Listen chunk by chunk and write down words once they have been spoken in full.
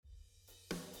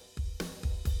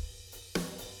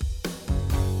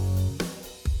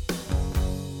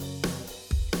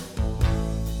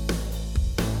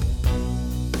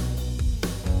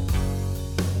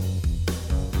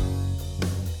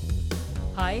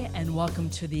Hi, and welcome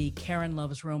to the Karen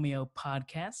Loves Romeo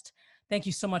podcast. Thank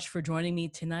you so much for joining me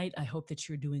tonight. I hope that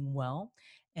you're doing well.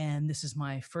 And this is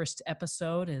my first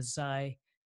episode as I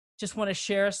just want to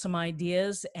share some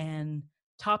ideas and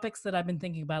topics that I've been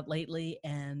thinking about lately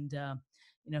and,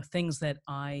 things that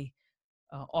I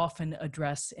often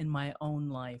address in my own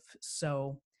life.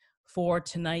 So for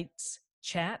tonight's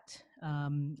chat,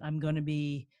 I'm going to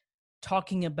be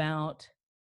talking about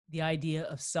the idea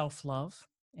of self love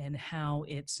and how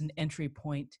it's an entry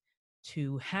point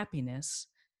to happiness.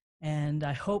 And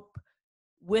I hope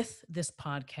with this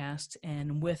podcast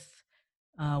and with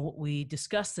what we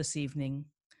discussed this evening,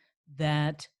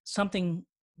 that something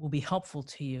will be helpful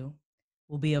to you,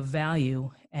 will be of value,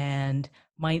 and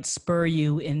might spur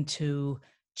you into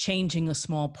changing a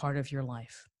small part of your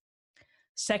life.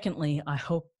 Secondly, I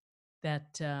hope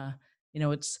that,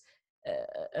 it's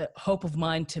a hope of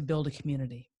mine to build a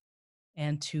community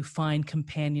and to find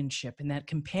companionship. And that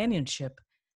companionship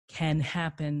can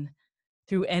happen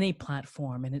through any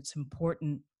platform. And it's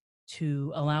important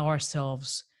to allow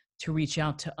ourselves to reach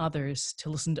out to others, to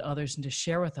listen to others, and to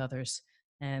share with others,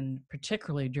 and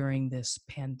particularly during this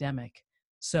pandemic.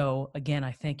 So, again,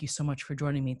 I thank you so much for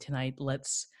joining me tonight.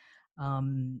 Let's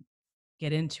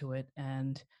get into it.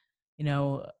 And,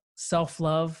 self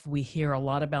love, we hear a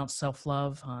lot about self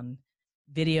love on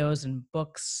videos and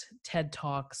books, TED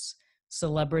Talks,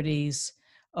 celebrities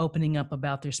opening up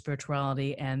about their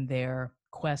spirituality and their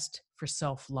quest for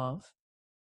self love.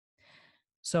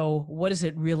 So, what does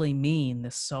it really mean,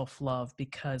 this self love?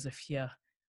 Because if you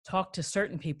talk to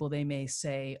certain people, they may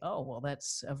say, oh, well,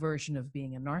 that's a version of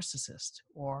being a narcissist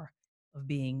or of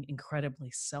being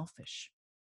incredibly selfish.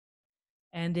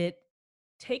 And it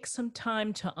takes some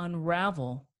time to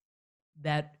unravel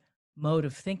that mode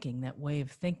of thinking, that way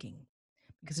of thinking,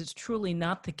 because it's truly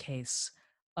not the case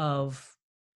of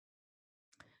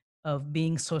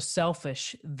being so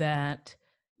selfish that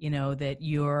that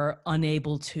you're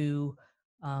unable to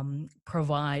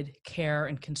provide care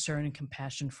and concern and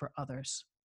compassion for others.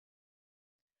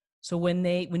 So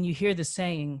when you hear the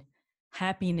saying,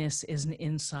 happiness is an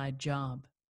inside job,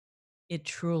 it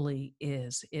truly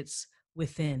is. It's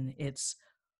within. It's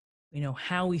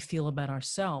how we feel about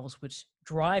ourselves, which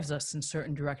drives us in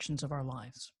certain directions of our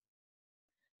lives.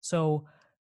 So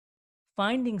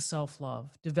finding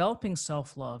self-love, developing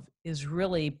self-love is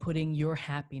really putting your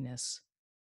happiness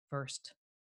first,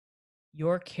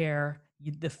 your care,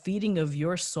 the feeding of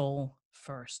your soul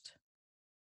first.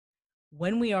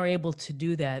 When we are able to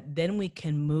do that, then we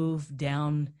can move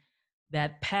down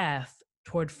that path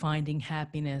toward finding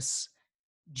happiness,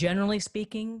 generally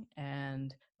speaking,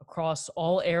 and across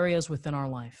all areas within our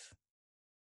life.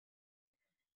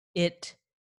 It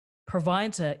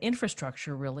provides an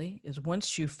infrastructure, really, is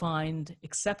once you find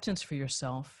acceptance for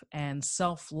yourself and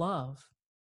self-love,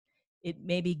 it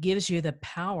maybe gives you the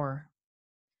power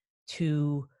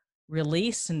to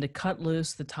release and to cut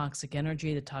loose the toxic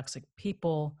energy, the toxic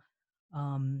people,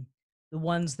 the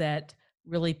ones that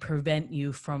really prevent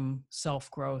you from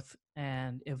self-growth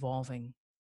and evolving.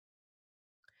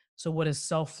 So what does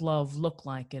self-love look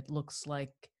like? It looks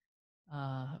like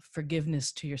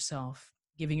forgiveness to yourself,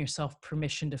 giving yourself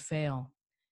permission to fail,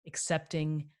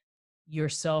 accepting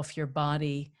yourself, your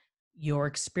body, your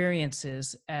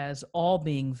experiences as all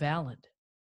being valid.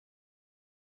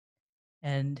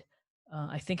 And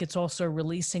I think it's also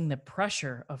releasing the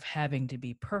pressure of having to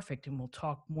be perfect. And we'll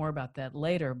talk more about that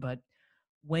later. But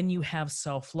when you have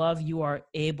self love, you are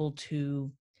able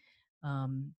to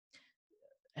um,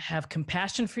 have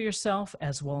compassion for yourself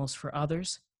as well as for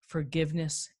others,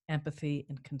 forgiveness, empathy,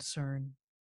 and concern.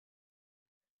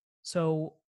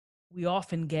 So we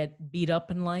often get beat up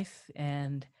in life,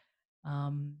 and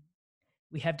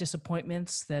we have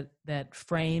disappointments that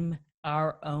frame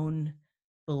our own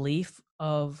belief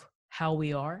of how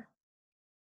we are.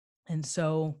 And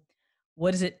so,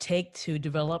 what does it take to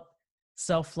develop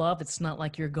self love? It's not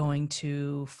like you're going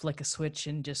to flick a switch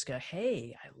and just go,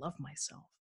 hey, I love myself.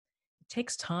 It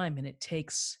takes time, and it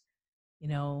takes,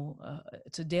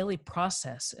 it's a daily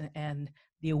process, and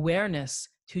the awareness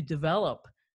to develop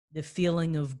the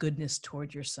feeling of goodness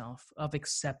toward yourself, of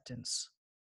acceptance.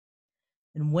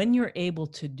 And when you're able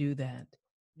to do that,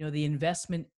 the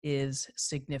investment is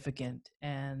significant.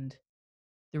 And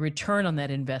the return on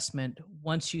that investment,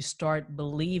 once you start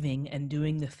believing and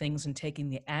doing the things and taking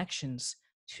the actions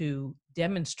to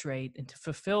demonstrate and to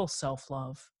fulfill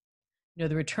self-love,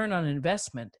 the return on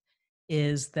investment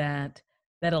is that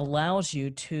allows you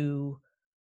to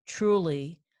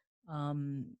truly,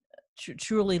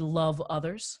 truly love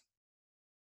others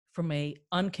from a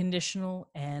unconditional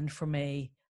and from a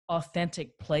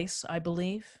authentic place, I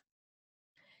believe.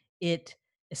 It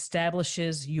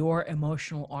establishes your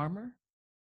emotional armor.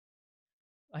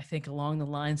 I think along the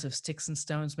lines of sticks and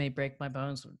stones may break my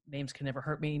bones, names can never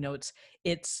hurt me.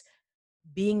 It's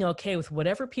being okay with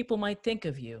whatever people might think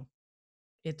of you.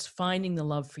 It's finding the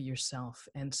love for yourself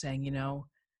and saying,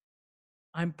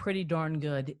 I'm pretty darn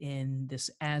good in this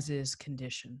as is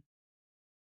condition.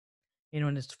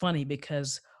 And it's funny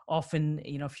because often,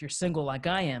 if you're single like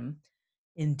I am,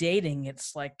 in dating,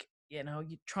 it's like,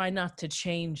 you try not to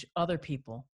change other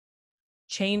people,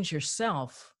 change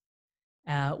yourself,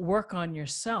 work on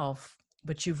yourself,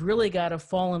 but you've really got to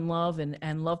fall in love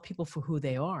and love people for who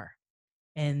they are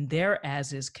and their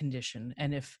as is condition.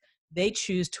 And if they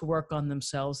choose to work on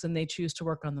themselves, then they choose to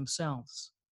work on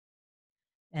themselves.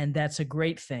 And that's a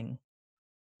great thing.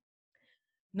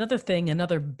 Another thing,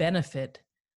 another benefit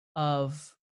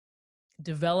of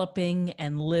developing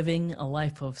and living a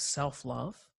life of self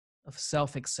love, of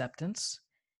self acceptance,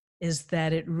 is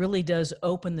that it really does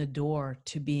open the door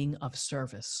to being of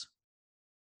service.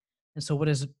 And so, what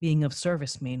does being of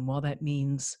service mean? Well, that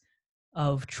means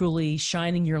of truly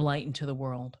shining your light into the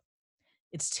world.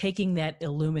 It's taking that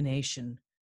illumination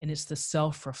and it's the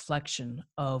self reflection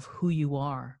of who you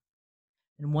are.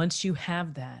 And once you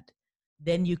have that,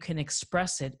 then you can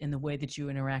express it in the way that you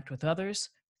interact with others,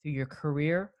 through your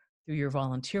career, through your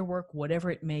volunteer work,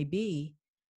 whatever it may be.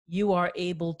 You are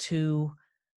able to,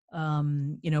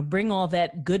 bring all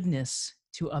that goodness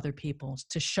to other people,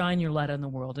 to shine your light on the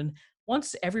world. And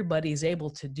once everybody is able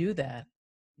to do that,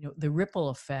 the ripple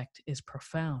effect is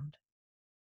profound.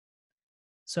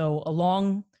 So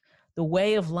along the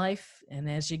way of life, and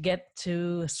as you get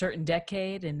to a certain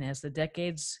decade, and as the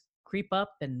decades creep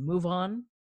up and move on,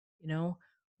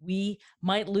 we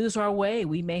might lose our way.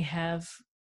 We may have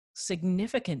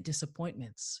significant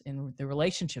disappointments in the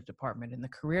relationship department, in the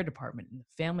career department, in the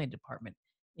family department,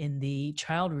 in the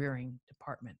child rearing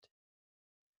department.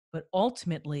 But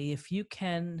ultimately, if you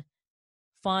can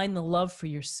find the love for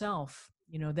yourself,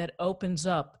 that opens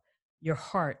up your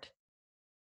heart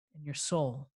and your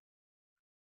soul.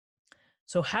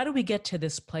 So how do we get to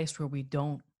this place where we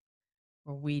don't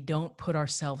put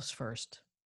ourselves first?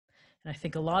 And I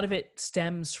think a lot of it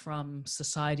stems from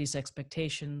society's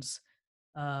expectations,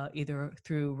 either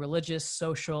through religious,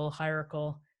 social,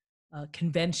 hierarchical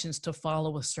conventions to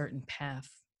follow a certain path.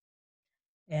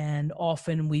 And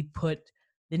often we put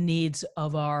the needs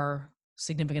of our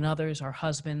significant others, our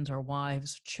husbands, our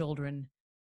wives, children,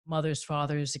 mothers,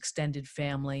 fathers, extended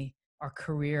family, our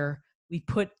career. We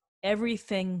put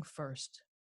everything first.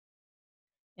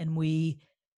 And we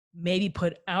maybe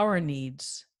put our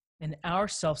needs and our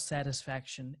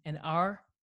self-satisfaction and our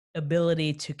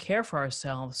ability to care for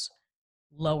ourselves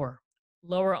lower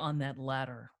on that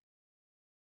ladder.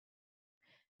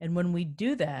 And when we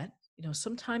do that,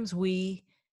 sometimes we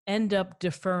end up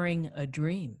deferring a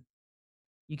dream.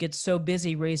 You get so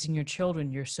busy raising your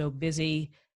children, you're so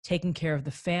busy taking care of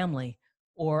the family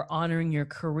or honoring your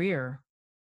career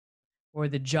or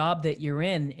the job that you're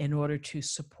in order to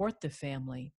support the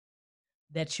family,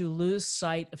 that you lose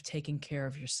sight of taking care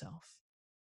of yourself.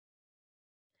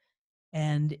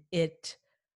 And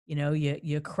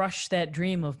you crush that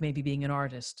dream of maybe being an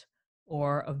artist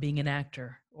or of being an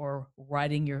actor or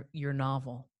writing your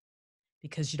novel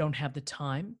because you don't have the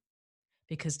time,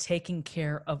 because taking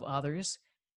care of others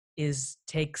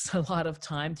takes a lot of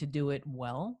time to do it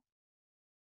well.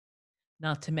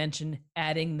 Not to mention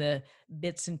adding the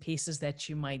bits and pieces that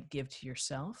you might give to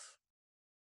yourself.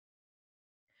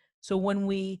 So when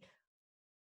we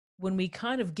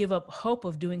kind of give up hope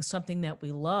of doing something that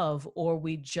we love, or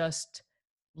we just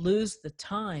lose the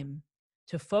time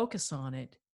to focus on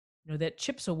it, that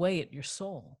chips away at your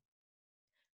soul.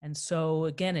 And so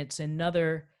again, it's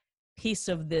another piece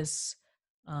of this,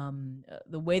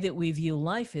 the way that we view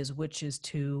life which is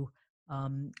to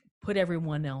put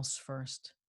everyone else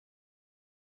first.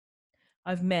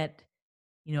 I've met,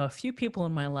 a few people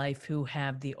in my life who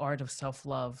have the art of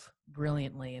self-love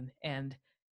brilliantly, and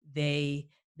they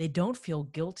don't feel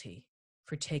guilty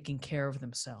for taking care of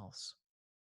themselves.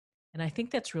 And I think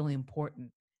that's really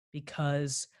important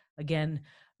because, again,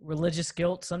 religious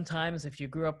guilt sometimes, if you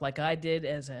grew up like I did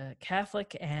as a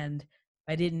Catholic and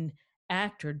I didn't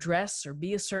act or dress or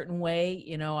be a certain way,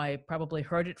 I probably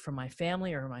heard it from my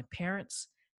family or my parents.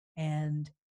 And,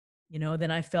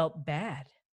 then I felt bad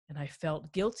and I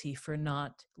felt guilty for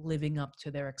not living up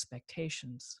to their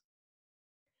expectations.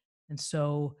 And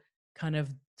so kind of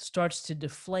starts to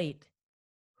deflate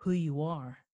who you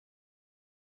are.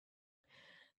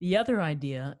 The other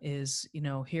idea is,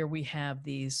 here we have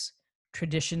these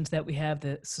traditions that we have,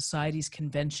 the society's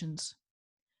conventions,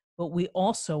 but we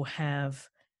also have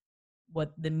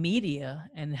what the media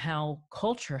and how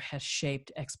culture has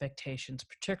shaped expectations,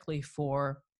 particularly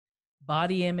for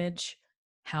body image,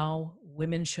 how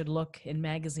women should look in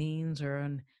magazines or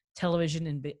on television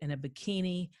in a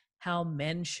bikini, how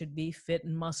men should be fit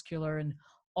and muscular, and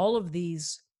all of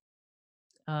these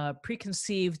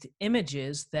preconceived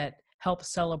images that help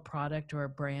sell a product or a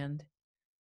brand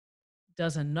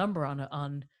does a number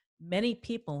on many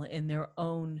people in their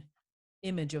own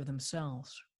image of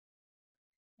themselves.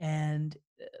 And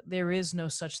there is no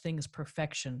such thing as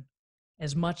perfection,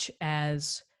 as much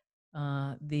as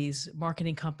these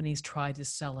marketing companies try to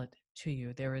sell it to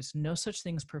you. There is no such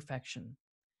thing as perfection.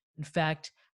 In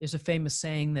fact, there's a famous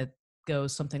saying that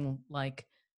goes something like,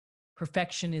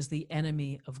 perfection is the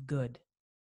enemy of good.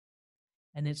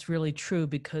 And it's really true,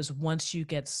 because once you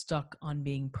get stuck on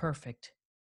being perfect,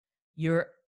 your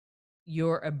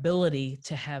ability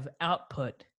to have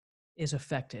output is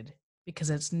affected, because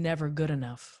it's never good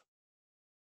enough.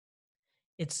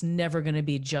 It's never going to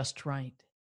be just right.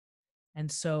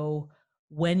 And so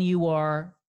when you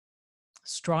are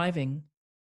striving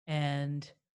and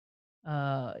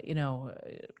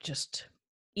just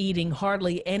eating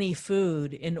hardly any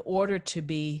food in order to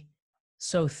be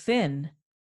so thin,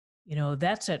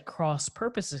 that's at cross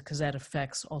purposes, because that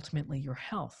affects ultimately your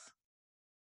health.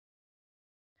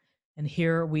 And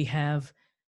here we have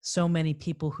so many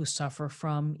people who suffer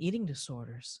from eating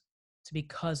disorders. It's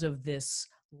because of this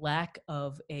lack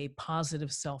of a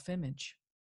positive self-image.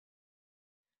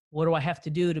 What do I have to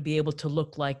do to be able to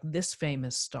look like this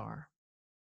famous star?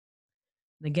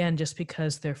 And again, just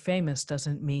because they're famous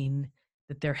doesn't mean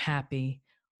that they're happy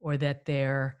or that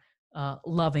they're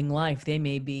loving life. They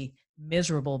may be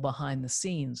miserable behind the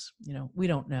scenes. We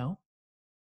don't know.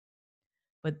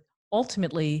 But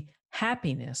ultimately,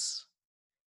 happiness,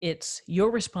 it's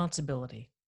your responsibility.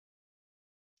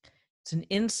 It's an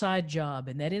inside job,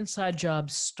 and that inside job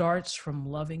starts from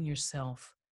loving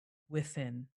yourself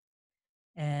within.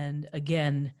 And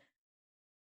again,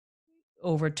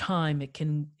 over time,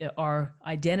 our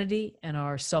identity and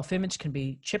our self-image can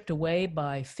be chipped away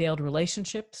by failed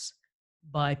relationships,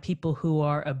 by people who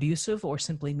are abusive or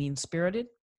simply mean-spirited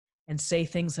and say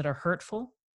things that are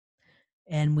hurtful.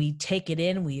 And we take it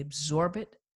in, we absorb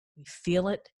it, we feel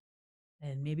it.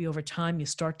 And maybe over time, you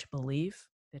start to believe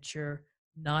that you're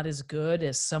not as good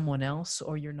as someone else,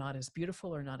 or you're not as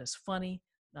beautiful, or not as funny,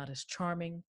 not as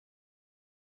charming,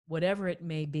 whatever it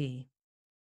may be.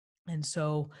 And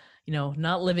so,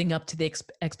 not living up to the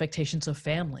expectations of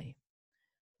family.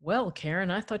 Well,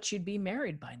 Karen, I thought you'd be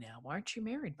married by now. Why aren't you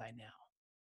married by now?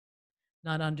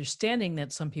 Not understanding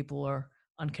that some people are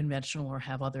unconventional or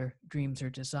have other dreams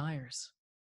or desires.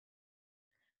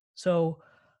 So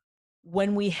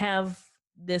when we have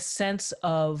this sense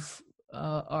of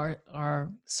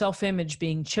our self-image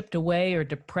being chipped away or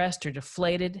depressed or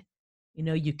deflated,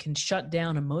 you can shut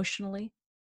down emotionally.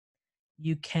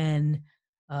 You can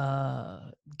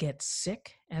get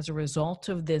sick as a result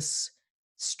of this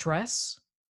stress,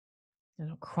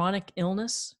 chronic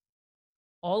illness,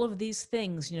 all of these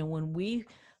things. When we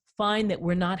find that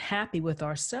we're not happy with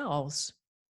ourselves,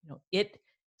 it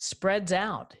spreads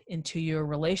out into your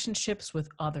relationships with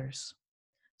others.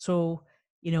 So,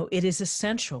 it is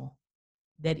essential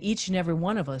that each and every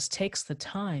one of us takes the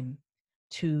time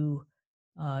to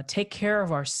take care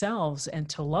of ourselves and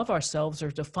to love ourselves,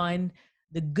 or to find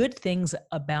the good things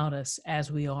about us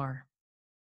as we are.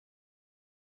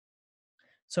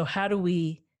 So how do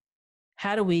we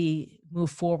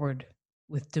move forward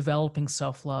with developing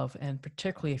self-love, and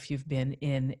particularly if you've been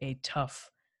in a tough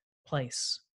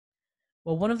place?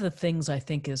 Well, one of the things I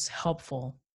think is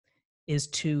helpful is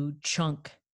to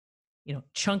chunk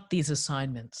these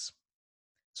assignments.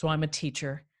 So I'm a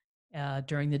teacher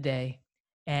during the day,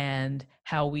 and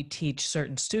how we teach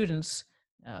certain students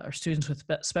or students with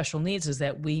special needs is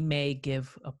that we may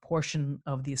give a portion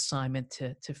of the assignment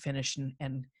to finish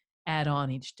and add on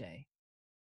each day.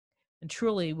 And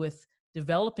truly, with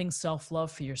developing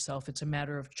self-love for yourself, it's a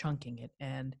matter of chunking it.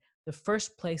 And the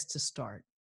first place to start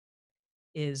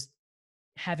is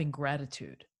having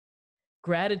gratitude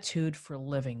for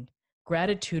living,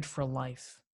 gratitude for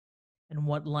life and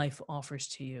what life offers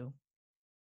to you.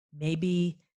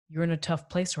 Maybe you're in a tough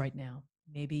place right now.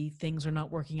 Maybe things are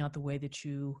not working out the way that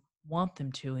you want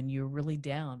them to, and you're really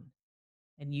down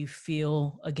and you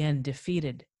feel, again,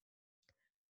 defeated.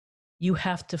 You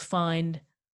have to find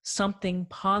something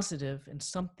positive and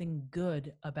something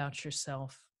good about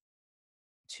yourself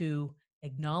to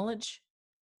acknowledge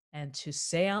and to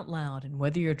say out loud. And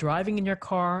whether you're driving in your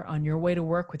car on your way to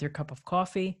work with your cup of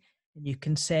coffee, and you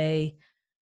can say,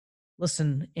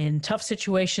 listen, in tough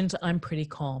situations, I'm pretty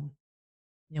calm.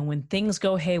 When things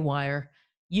go haywire,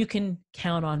 you can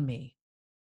count on me.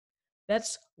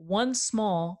 That's one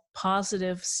small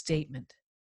positive statement.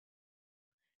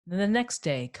 And then the next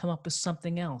day, come up with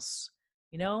something else.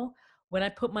 When I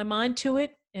put my mind to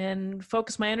it and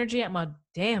focus my energy, I'm a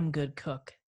damn good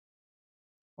cook.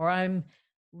 Or I'm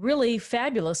really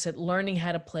fabulous at learning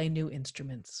how to play new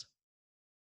instruments.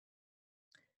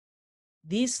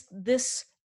 This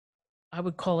I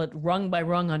would call it rung by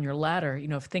rung on your ladder.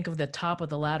 Think of the top of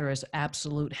the ladder as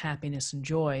absolute happiness and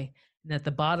joy, and at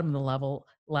the bottom of the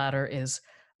ladder is,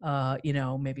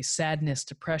 maybe sadness,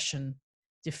 depression,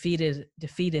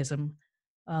 defeatism.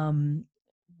 Um,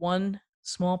 One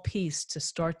small piece to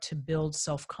start to build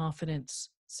self-confidence,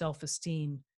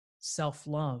 self-esteem,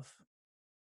 self-love.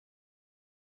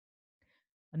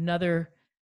 Another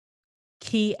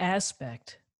key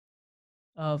aspect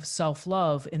of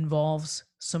self-love involves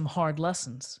some hard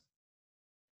lessons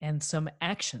and some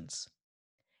actions.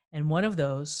 And one of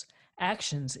those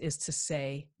actions is to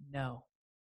say no.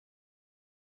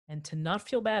 And to not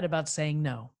feel bad about saying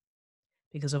no.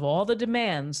 Because of all the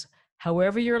demands,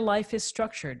 however your life is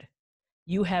structured,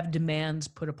 you have demands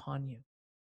put upon you.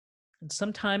 And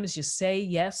sometimes you say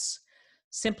yes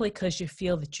simply because you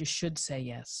feel that you should say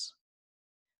yes,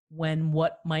 when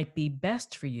what might be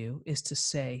best for you is to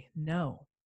say no.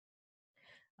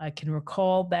 I can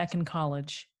recall back in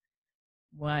college,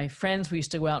 my friends, we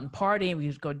used to go out and party, we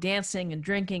used to go dancing and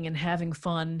drinking and having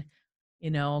fun,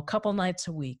 a couple nights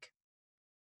a week.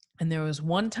 And there was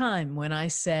one time when I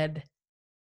said,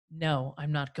 no,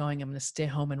 I'm not going. I'm going to stay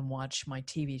home and watch my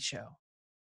TV show.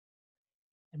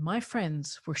 And my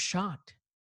friends were shocked.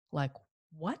 Like,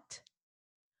 what?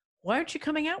 Why aren't you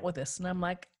coming out with us? And I'm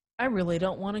like, I really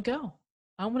don't want to go.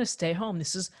 I want to stay home.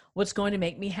 This is what's going to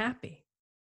make me happy.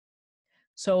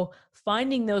 So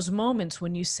finding those moments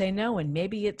when you say no, and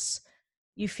maybe it's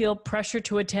you feel pressure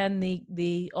to attend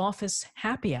the office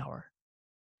happy hour.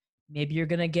 Maybe you're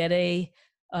going to get a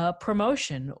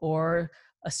promotion or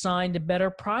assigned a better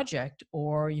project,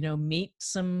 or meet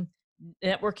some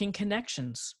networking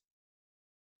connections.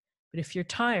 But if you're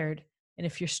tired and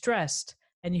if you're stressed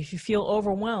and if you feel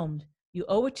overwhelmed, you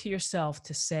owe it to yourself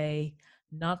to say,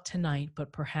 not tonight,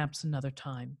 but perhaps another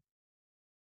time.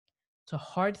 It's a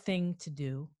hard thing to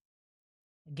do.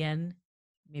 Again,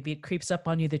 maybe it creeps up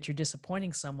on you that you're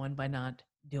disappointing someone by not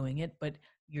doing it, but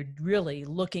you're really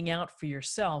looking out for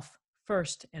yourself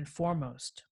first and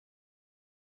foremost.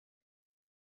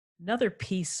 Another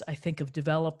piece, I think, of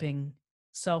developing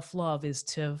self-love is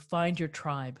to find your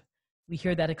tribe. We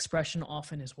hear that expression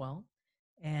often as well.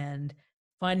 And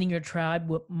finding your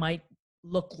tribe might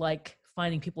look like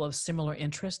finding people of similar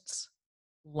interests,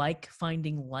 like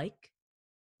finding like,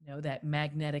 that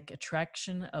magnetic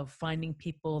attraction of finding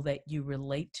people that you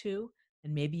relate to.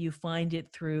 And maybe you find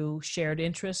it through shared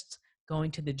interests,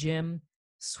 going to the gym,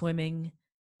 swimming,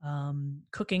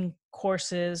 cooking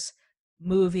courses,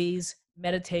 movies,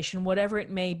 meditation, whatever it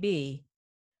may be.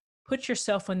 Put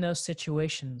yourself in those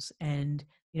situations, and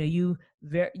you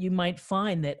might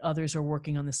find that others are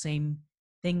working on the same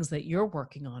things that you're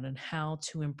working on, and how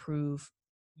to improve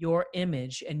your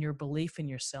image and your belief in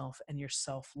yourself and your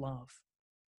self-love.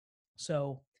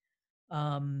 So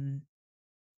I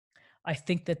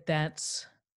think that's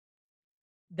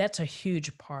a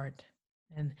huge part.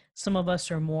 And some of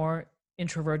us are more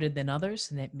introverted than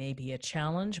others, and it may be a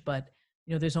challenge, but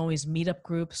there's always meetup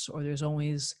groups, or there's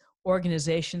always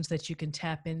organizations that you can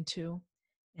tap into,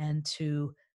 and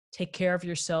to take care of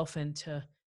yourself, and to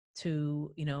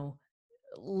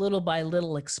little by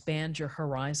little expand your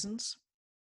horizons.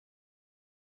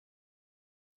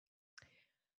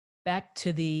 Back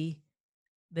to the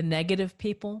negative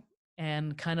people,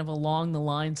 and kind of along the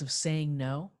lines of saying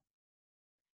no,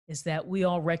 is that we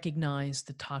all recognize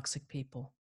the toxic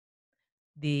people,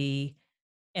 the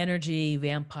energy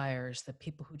vampires, the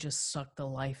people who just suck the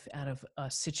life out of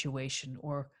a situation,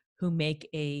 or who make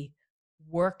a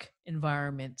work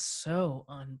environment so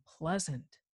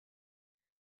unpleasant.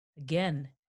 Again,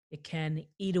 it can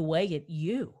eat away at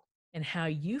you and how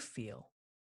you feel.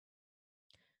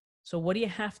 So what do you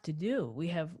have to do? We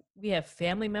have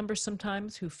family members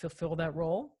sometimes who fulfill that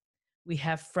role. We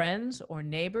have friends or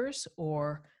neighbors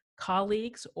or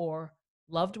colleagues or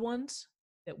loved ones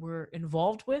that we're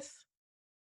involved with.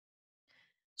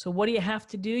 So what do you have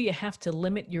to do? You have to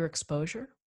limit your exposure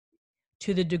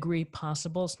to the degree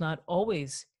possible. It's not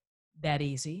always that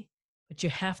easy, but you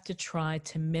have to try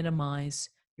to minimize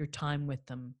your time with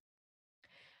them.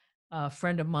 A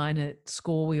friend of mine at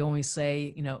school, we always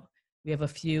say, we have a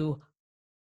few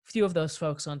of those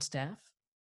folks on staff,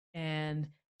 and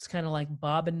it's kind of like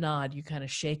bob and nod. You kind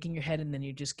of shaking your head, and then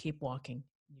you just keep walking.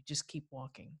 You you just keep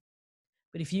walking.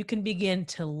 But if you can begin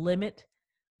to limit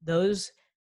those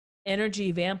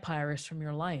energy vampires from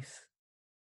your life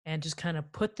and just kind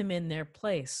of put them in their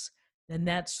place, then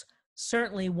that's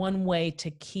certainly one way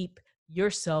to keep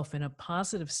yourself in a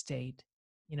positive state,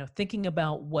 thinking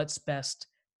about what's best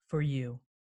for you.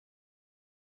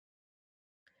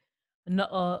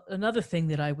 Another thing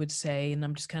that I would say, and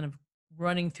I'm just kind of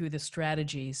running through the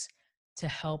strategies to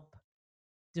help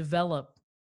develop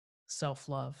self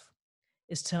love,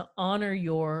 is to honor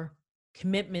your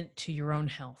commitment to your own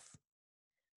health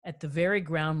at the very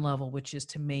ground level, which is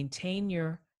to maintain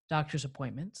your doctor's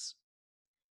appointments,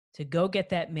 to go get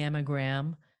that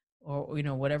mammogram or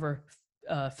whatever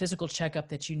physical checkup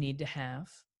that you need to have,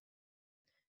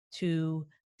 to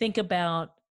think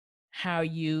about how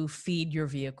you feed your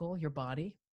vehicle, your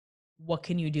body. What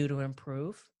can you do to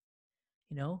improve?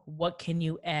 What can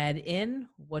you add in?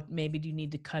 What maybe do you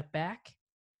need to cut back?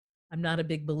 I'm not a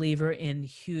big believer in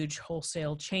huge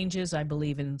wholesale changes. I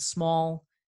believe in small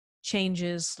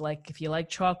changes. Like if you like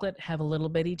chocolate, have a little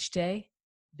bit each day.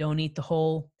 Don't eat the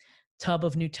whole tub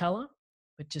of Nutella,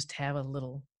 but just have a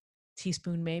little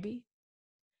teaspoon maybe.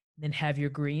 Then have your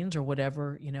greens or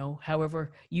whatever,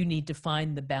 however you need to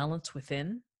find the balance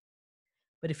within.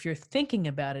 But if you're thinking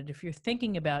about it, if you're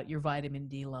thinking about your vitamin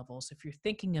D levels, if you're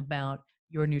thinking about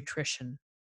your nutrition,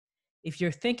 if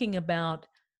you're thinking about,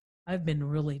 I've been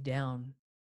really down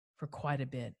for quite a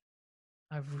bit,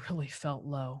 I've really felt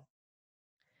low,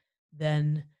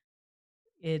 then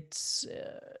it's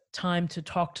time to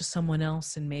talk to someone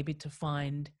else and maybe to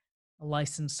find a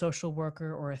licensed social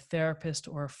worker or a therapist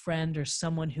or a friend or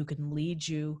someone who can lead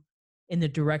you in the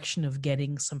direction of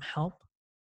getting some help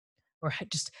or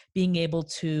just being able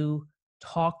to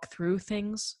talk through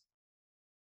things.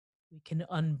 We can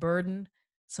unburden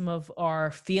some of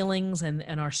our feelings and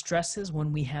our stresses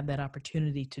when we have that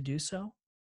opportunity to do so.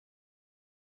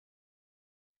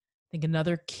 I think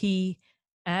another key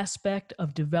aspect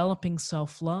of developing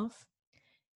self love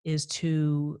is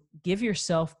to give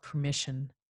yourself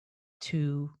permission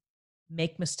to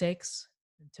make mistakes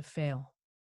and to fail.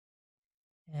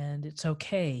 And it's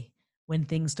okay when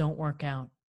things don't work out.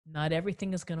 Not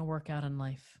everything is going to work out in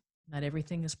life. Not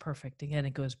everything is perfect. Again,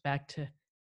 it goes back to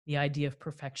the idea of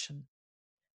perfection.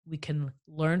 We can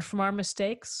learn from our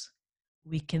mistakes.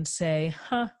 We can say,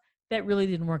 that really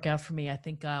didn't work out for me. I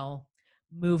think I'll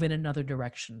move in another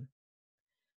direction.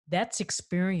 That's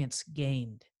experience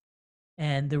gained.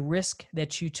 And the risk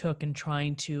that you took in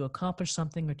trying to accomplish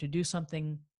something or to do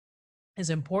something is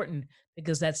important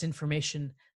because that's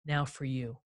information now for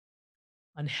you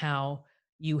on how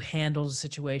you handle the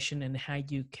situation and how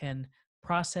you can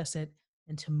process it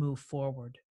and to move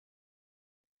forward.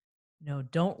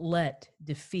 Don't let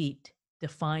defeat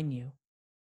define you.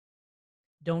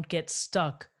 Don't get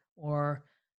stuck or,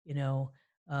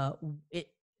 uh, it,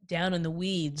 down in the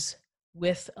weeds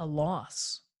with a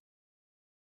loss.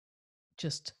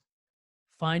 Just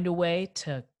find a way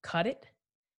to cut it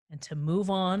and to move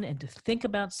on and to think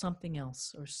about something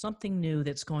else or something new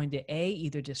that's going to A,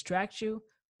 either distract you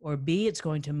or B, it's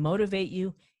going to motivate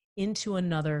you into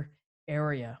another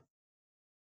area.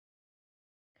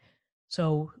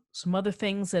 So some other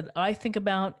things that I think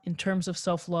about in terms of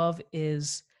self-love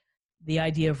is the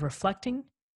idea of reflecting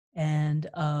and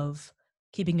of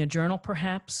keeping a journal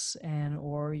perhaps,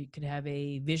 or you could have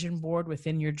a vision board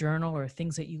within your journal or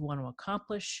things that you want to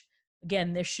accomplish.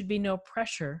 Again, there should be no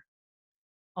pressure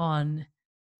on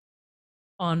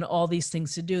all these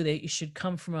things to do. That you should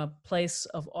come from a place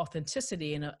of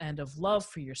authenticity and of love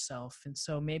for yourself. And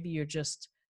so maybe you're just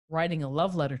writing a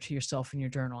love letter to yourself in your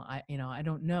journal. I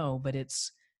don't know, but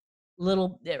it's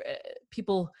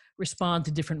people respond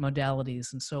to different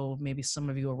modalities. And so maybe some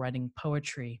of you are writing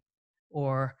poetry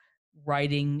or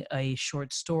writing a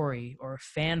short story or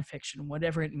fan fiction,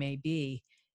 whatever it may be.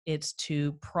 It's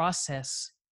to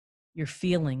process your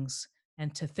feelings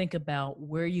and to think about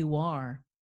where you are,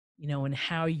 and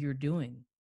how you're doing.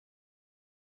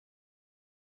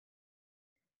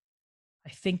 I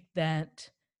think that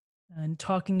in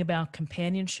talking about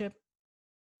companionship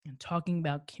and talking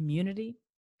about community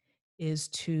is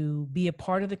to be a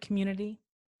part of the community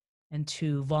and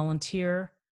to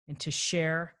volunteer and to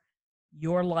share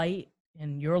your light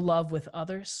and your love with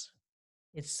others.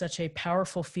 It's such a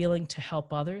powerful feeling to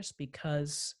help others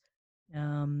because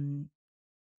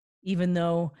even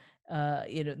though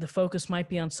the focus might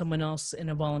be on someone else in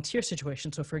a volunteer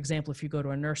situation. So for example, if you go to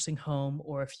a nursing home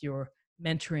or if you're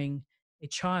mentoring a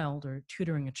child or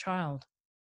tutoring a child,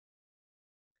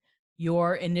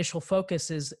 your initial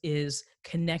focus is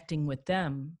connecting with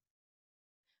them.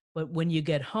 But when you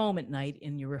get home at night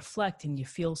and you reflect and you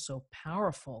feel so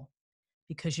powerful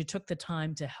because you took the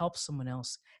time to help someone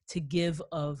else, to give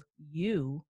of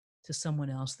you to someone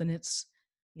else, then it's,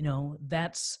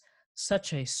 that's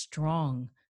such a strong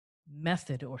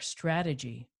method or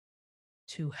strategy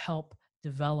to help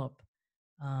develop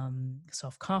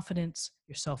self confidence,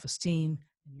 your self esteem,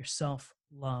 and your self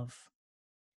love.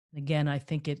 Again, I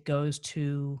think it goes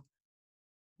to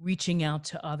reaching out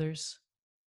to others,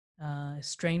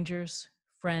 strangers,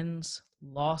 friends,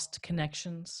 lost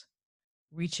connections,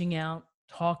 reaching out,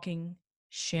 talking,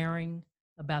 sharing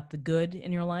about the good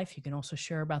in your life. You can also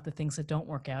share about the things that don't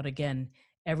work out. Again,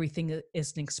 everything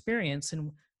is an experience,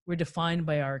 and we're defined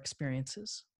by our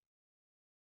experiences.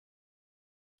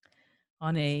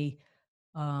 On a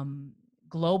um,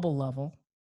 global level,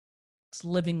 it's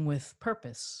living with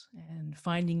purpose and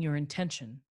finding your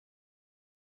intention.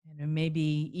 And it may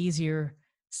be easier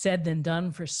said than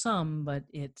done for some, but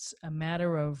it's a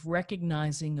matter of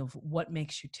recognizing of what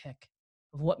makes you tick,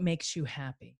 of what makes you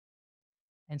happy.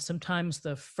 And sometimes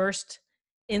the first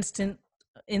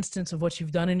instance of what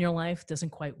you've done in your life doesn't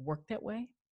quite work that way.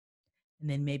 And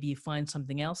then maybe you find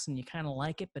something else and you kind of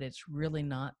like it, but it's really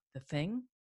not the thing.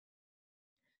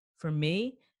 For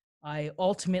me, I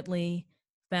ultimately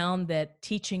found that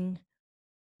teaching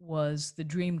was the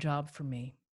dream job for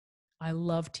me. I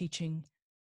love teaching.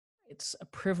 It's a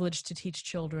privilege to teach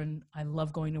children. I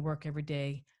love going to work every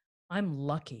day. I'm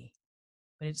lucky,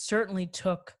 but it certainly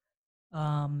took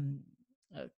um,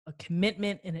 a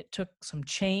commitment, and it took some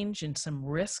change and some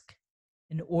risk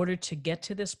in order to get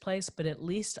to this place. But at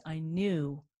least I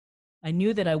knew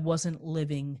that I wasn't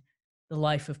living the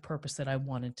life of purpose that I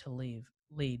wanted to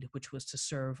lead, which was to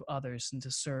serve others and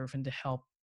to serve and to help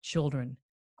children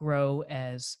grow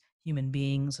as human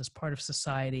beings, as part of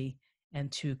society,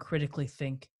 and to critically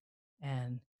think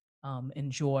and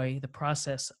enjoy the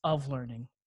process of learning.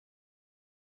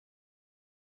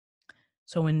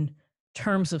 So, in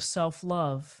terms of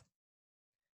self-love,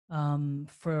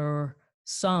 for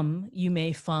some, you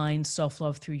may find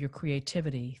self-love through your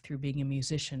creativity, through being a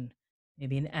musician,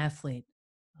 maybe an athlete,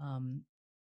 um,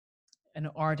 an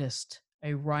artist,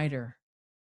 a writer,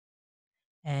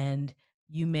 and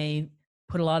you may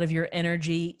put a lot of your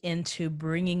energy into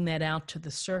bringing that out to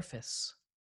the surface.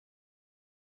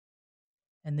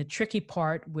 And the tricky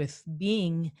part with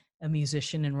being a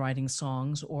musician and writing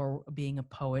songs, or being a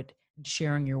poet and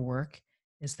sharing your work,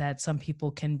 is that some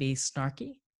people can be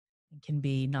snarky and can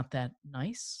be not that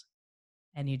nice.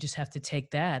 And you just have to take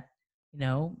that.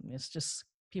 It's just,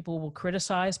 people will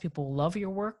criticize, people will love your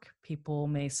work, people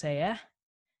may say,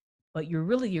 but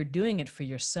you're doing it for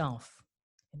yourself.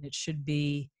 And it should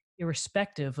be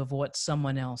irrespective of what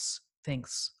someone else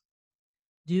thinks.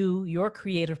 Do your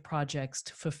creative projects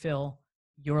to fulfill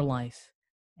your life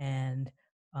and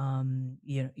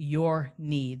your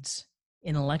needs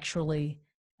intellectually,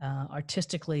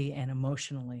 artistically, and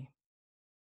emotionally.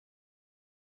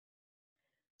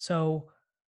 So,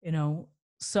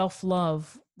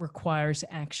 self-love requires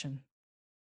action.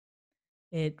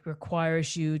 It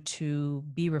requires you to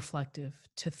be reflective,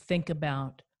 to think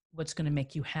about what's going to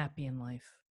make you happy in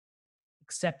life,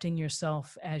 accepting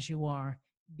yourself as you are,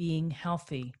 being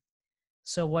healthy.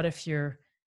 So, what if you're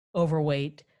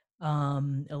overweight, a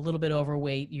little bit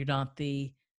overweight? You're not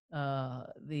the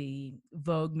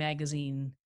Vogue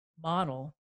magazine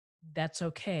model. That's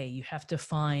okay. You have to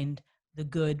find the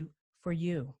good for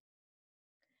you.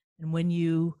 And when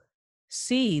you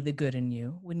see the good in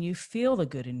you, when you feel the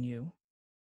good in you,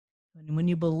 and when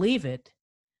you believe it,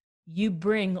 you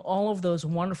bring all of those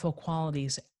wonderful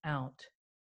qualities out.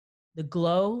 The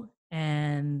glow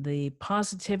and the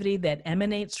positivity that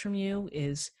emanates from you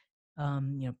is,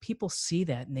 people see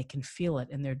that and they can feel it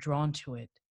and they're drawn to it.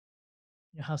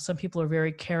 How some people are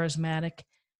very charismatic.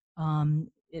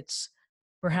 It's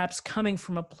perhaps coming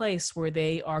from a place where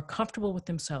they are comfortable with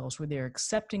themselves, where they're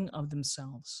accepting of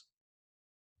themselves.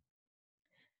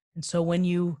 And so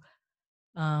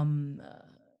um, uh,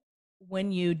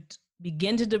 when you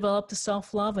begin to develop the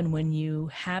self-love, and when you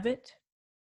have it,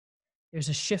 there's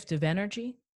a shift of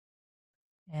energy,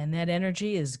 and that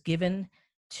energy is given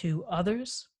to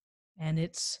others, and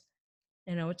it's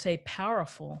a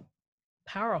powerful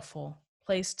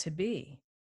place to be.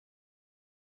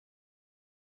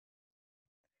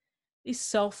 These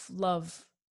self-love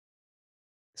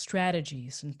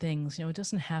strategies and things, it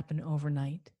doesn't happen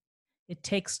overnight. It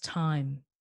takes time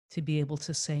to be able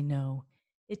to say no.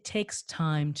 It takes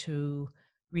time to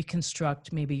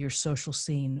reconstruct maybe your social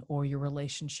scene or your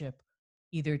relationship,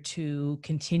 either to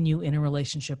continue in a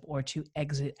relationship or to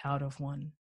exit out of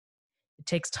one. It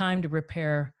takes time to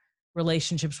repair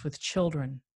relationships with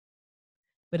children.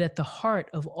 But at the heart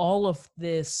of all of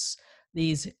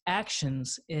these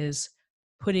actions is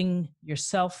putting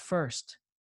yourself first,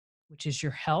 which is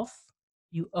your health.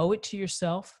 You owe it to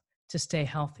yourself to stay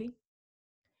healthy.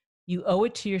 You owe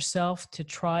it to yourself to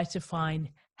try to find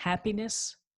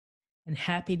happiness and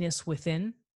happiness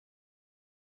within.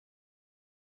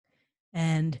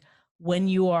 And when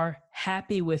you are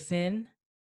happy within,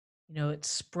 it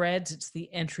spreads, it's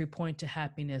the entry point to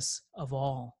happiness of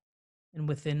all and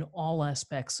within all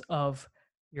aspects of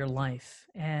your life.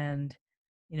 And,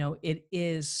 it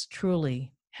is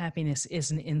truly, happiness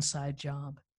is an inside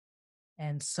job.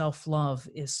 And self love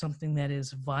is something that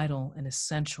is vital and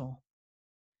essential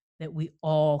that we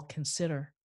all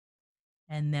consider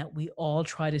and that we all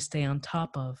try to stay on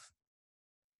top of.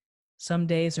 Some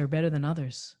days are better than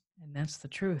others. And that's the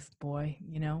truth, boy.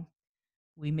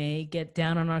 We may get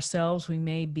down on ourselves, we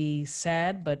may be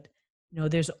sad, but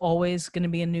there's always going to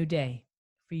be a new day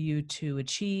for you to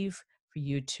achieve, for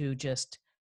you to just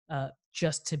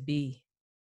to be.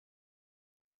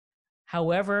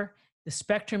 However, the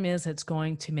spectrum is it's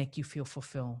going to make you feel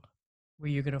fulfilled, where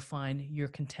you're going to find your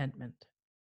contentment.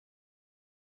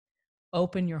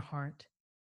 Open your heart,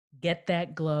 get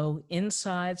that glow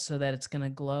inside so that it's going to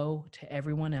glow to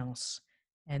everyone else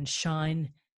and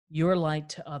shine your light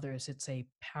to others. It's a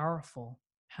powerful,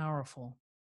 powerful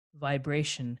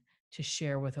vibration to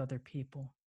share with other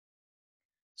people.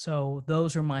 So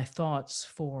those are my thoughts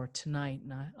for tonight.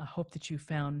 And I hope that you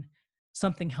found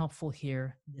something helpful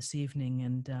here this evening.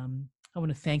 And I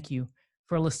want to thank you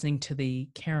for listening to the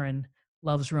Karen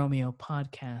Loves Romeo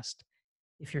podcast.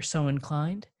 If you're so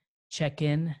inclined, check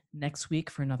in next week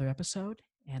for another episode.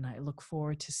 And I look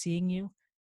forward to seeing you.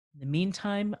 In the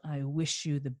meantime, I wish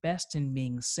you the best in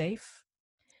being safe,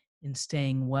 in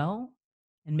staying well,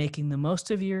 and making the most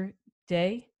of your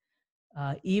day,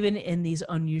 even in these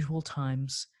unusual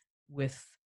times with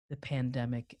the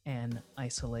pandemic and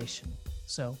isolation.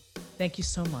 So thank you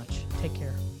so much. Take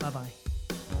care. Bye-bye.